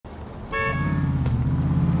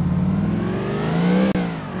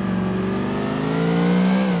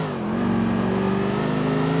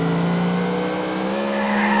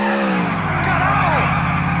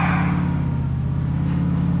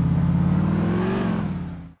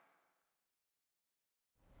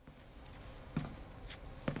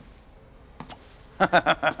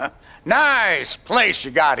Nice place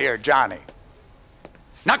you got here, Johnny.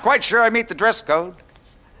 Not quite sure I meet the dress code,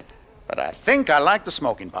 but I think I like the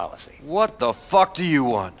smoking policy. What the fuck do you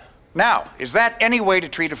want? Now, is that any way to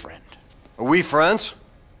treat a friend? Are we friends?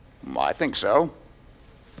 I think so.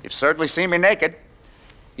 You've certainly seen me naked.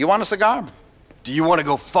 You want a cigar? Do you want to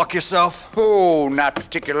go fuck yourself? Oh, not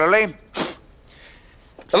particularly.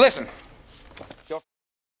 But listen.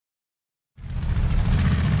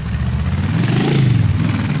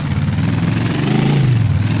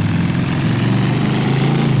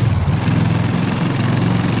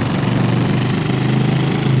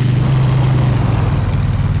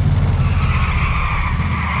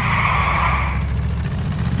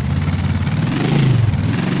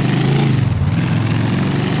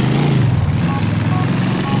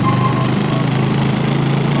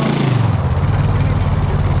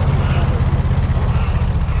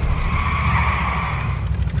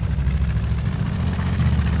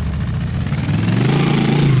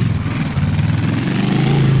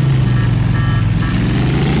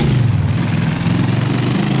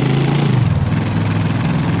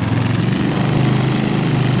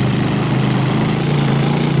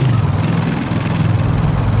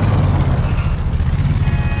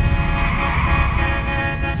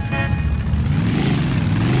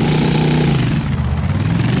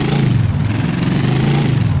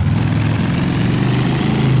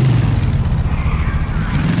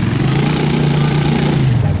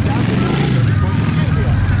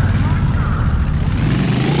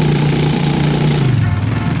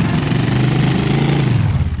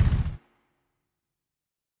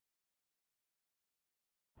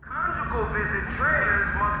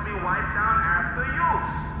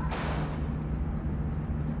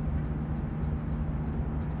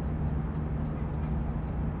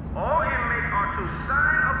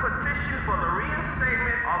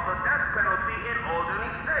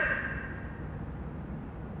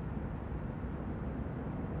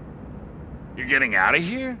 You're getting out of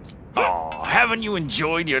here? Oh, haven't you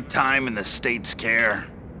enjoyed your time in the state's care?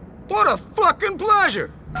 What a fucking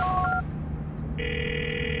pleasure!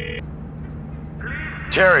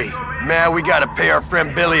 Terry, man, we gotta pay our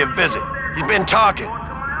friend Billy a visit. He's been talking.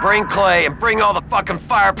 Bring Clay and bring all the fucking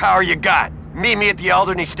firepower you got. Meet me at the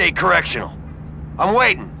Alderney State Correctional. I'm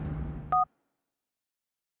waiting.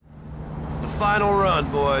 The final run,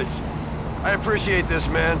 boys. I appreciate this,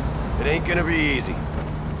 man. It ain't gonna be easy.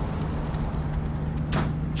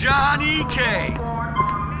 Johnny K.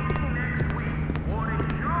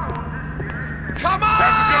 Come on!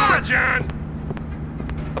 How's it going, John?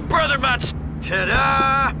 A brother butts.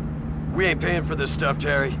 Ta-da! We ain't paying for this stuff,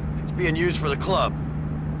 Terry. It's being used for the club.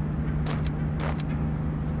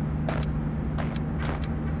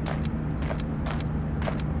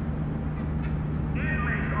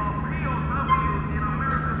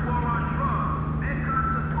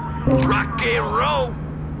 Rock and roll!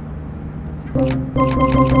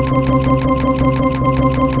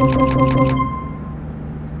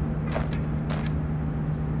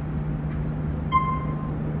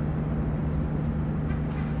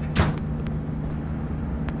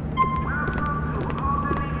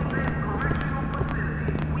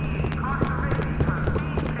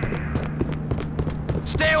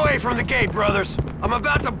 Stay away from the gate, brothers! I'm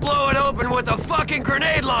about to blow it open with a fucking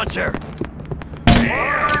grenade launcher!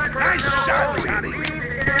 Yeah, nice shot, Johnny!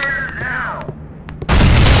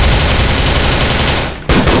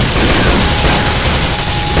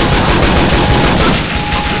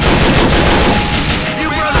 You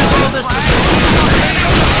brothers hold this position!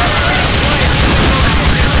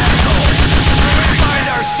 Find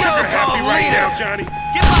our so-called leader! Johnny.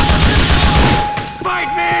 Fight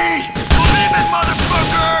me! Believe it,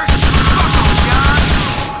 motherfuckers! Fuck 'em, God!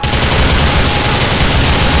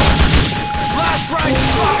 Last right,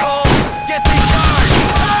 fuckhole! Get these guards!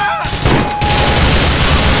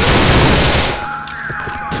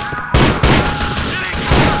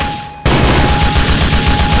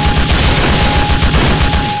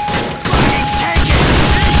 Fucking take it!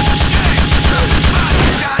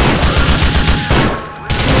 Johnny!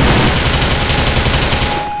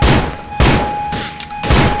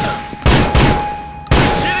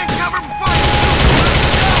 Get in cover before you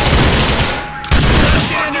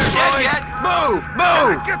get in there, boys! Move!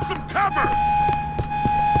 Move! Get some cover!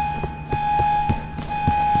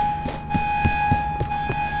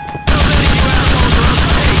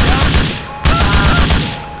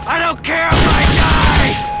 I don't care if I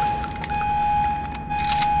die!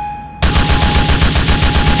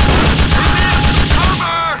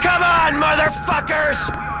 Come on, motherfuckers!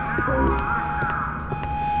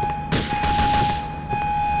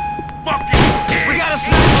 Fucking We got a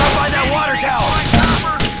sniper up by that water tower!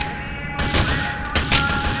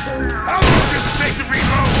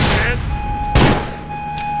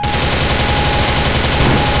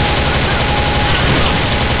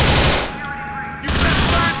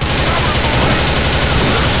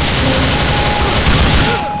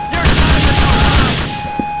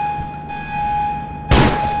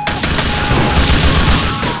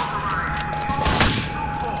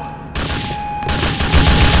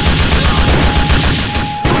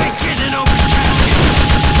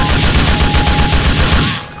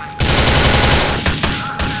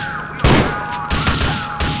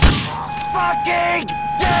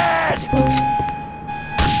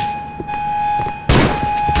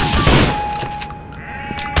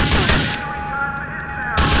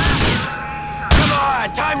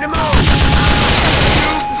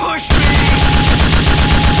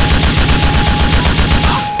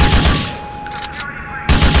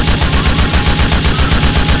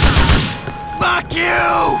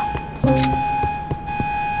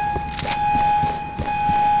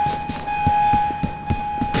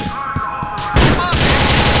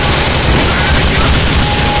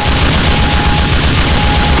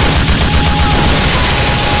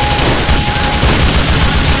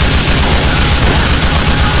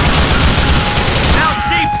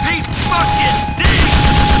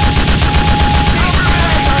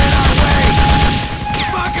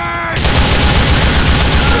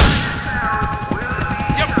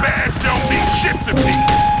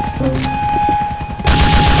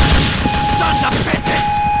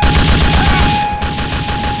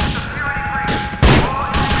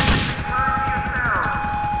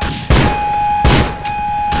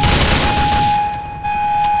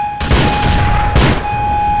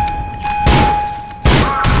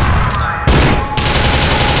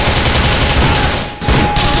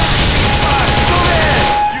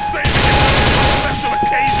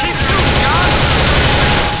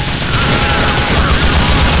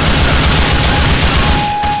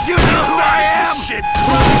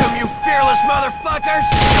 motherfuckers!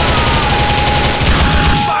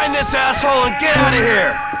 Find this asshole and get out of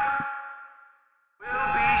here!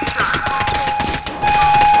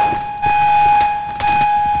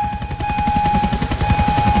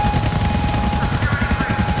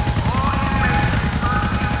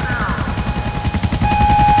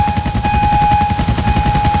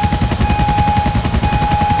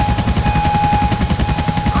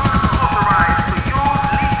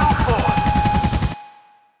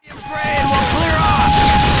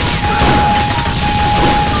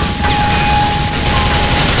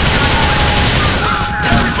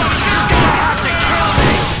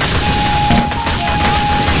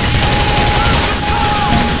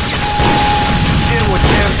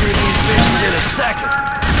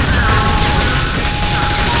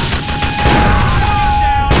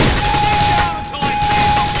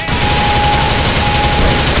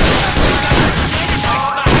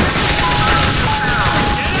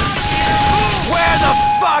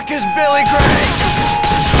 Is Billy Gray!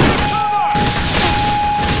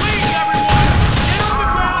 Please, everyone, get on the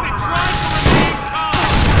ground and try to remain calm.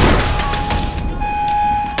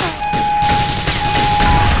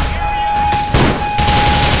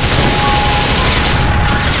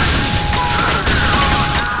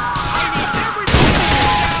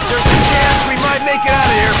 There's a chance we might make it out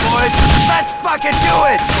of here, boys. Let's fucking do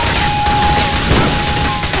it!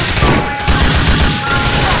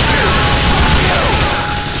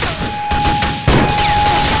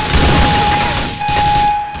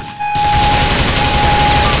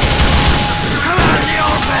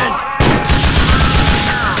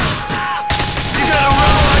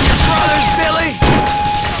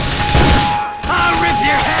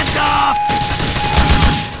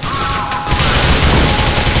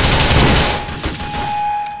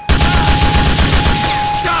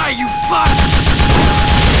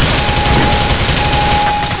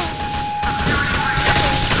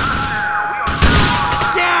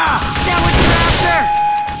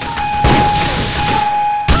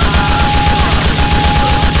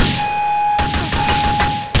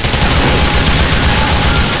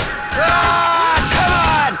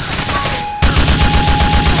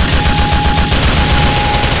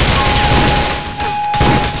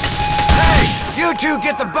 You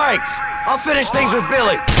get the bikes. I'll finish things with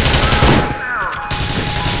Billy.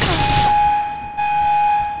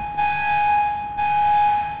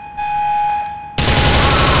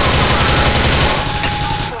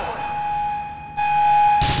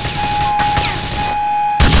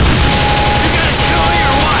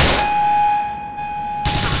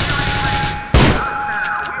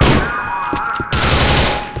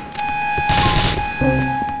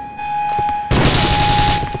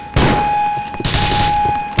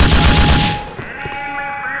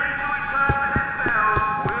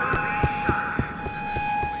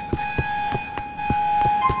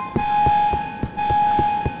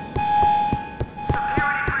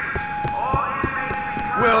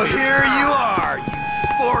 Well, here you are, you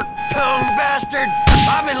fork-tongued bastard!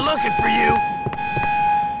 I've been looking for you!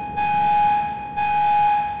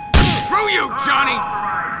 Screw you, Johnny!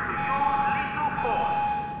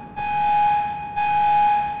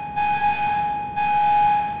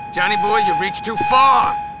 Johnny boy, you reached too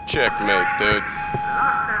far! Checkmate, dude.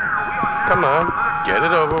 Come on, get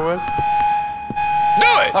it over with.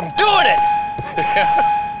 Do it! I'm doing it!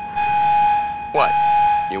 What?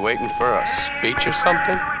 You waiting for a speech or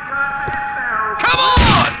something? Come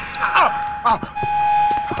on!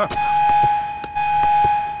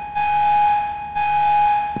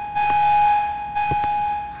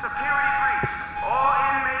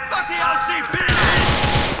 Fuck the LCP!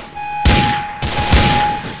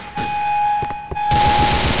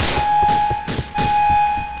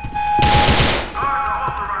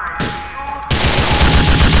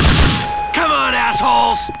 Come on,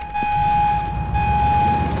 assholes!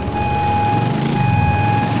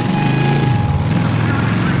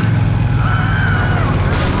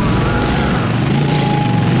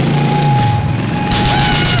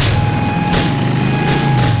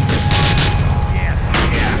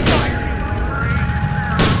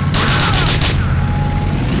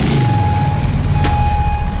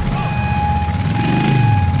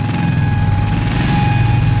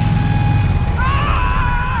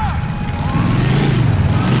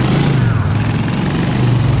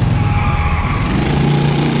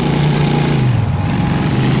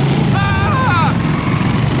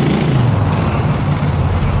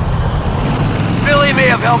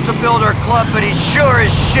 Helped to build our club, but he sure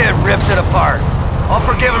as shit ripped it apart. I'll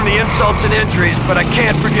forgive him the insults and injuries, but I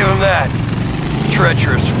can't forgive him that.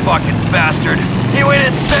 Treacherous fucking bastard. He went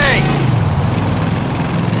insane!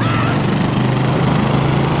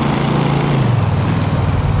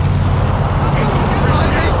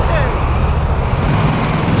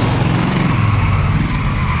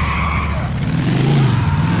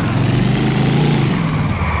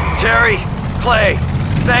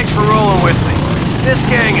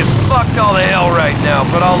 now,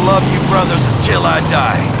 but I'll love you brothers until I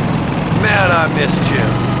die. Man, I miss Jim.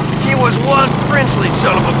 He was one princely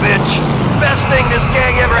son of a bitch. Best thing this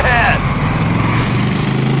gang ever had.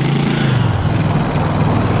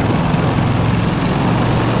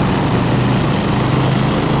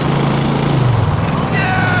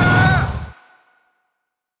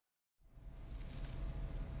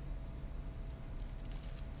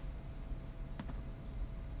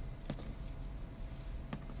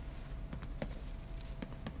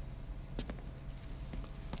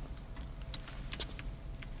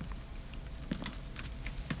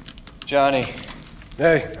 Johnny.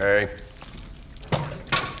 Hey. Hey.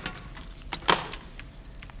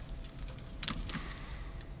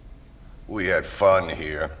 We had fun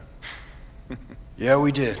here. Yeah,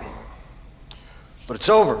 we did. But it's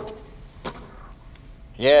over.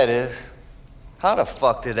 Yeah, it is. How the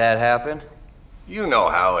fuck did that happen? You know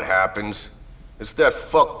how it happens. It's that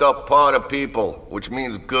fucked up part of people, which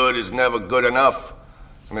means good is never good enough.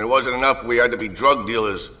 I mean, it wasn't enough we had to be drug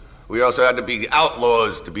dealers. We also had to be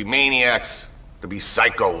outlaws, to be maniacs, to be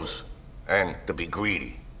psychos, and to be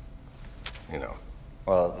greedy. You know.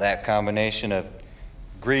 Well, that combination of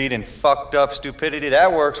greed and fucked up stupidity,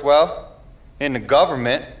 that works well. In the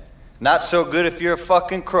government. Not so good if you're a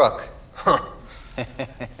fucking crook. Huh.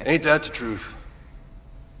 Ain't that the truth?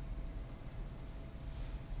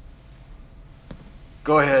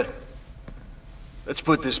 Go ahead. Let's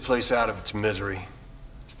put this place out of its misery.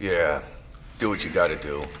 Yeah, do what you gotta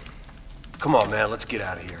do. Come on, man, let's get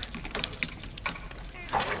out of here.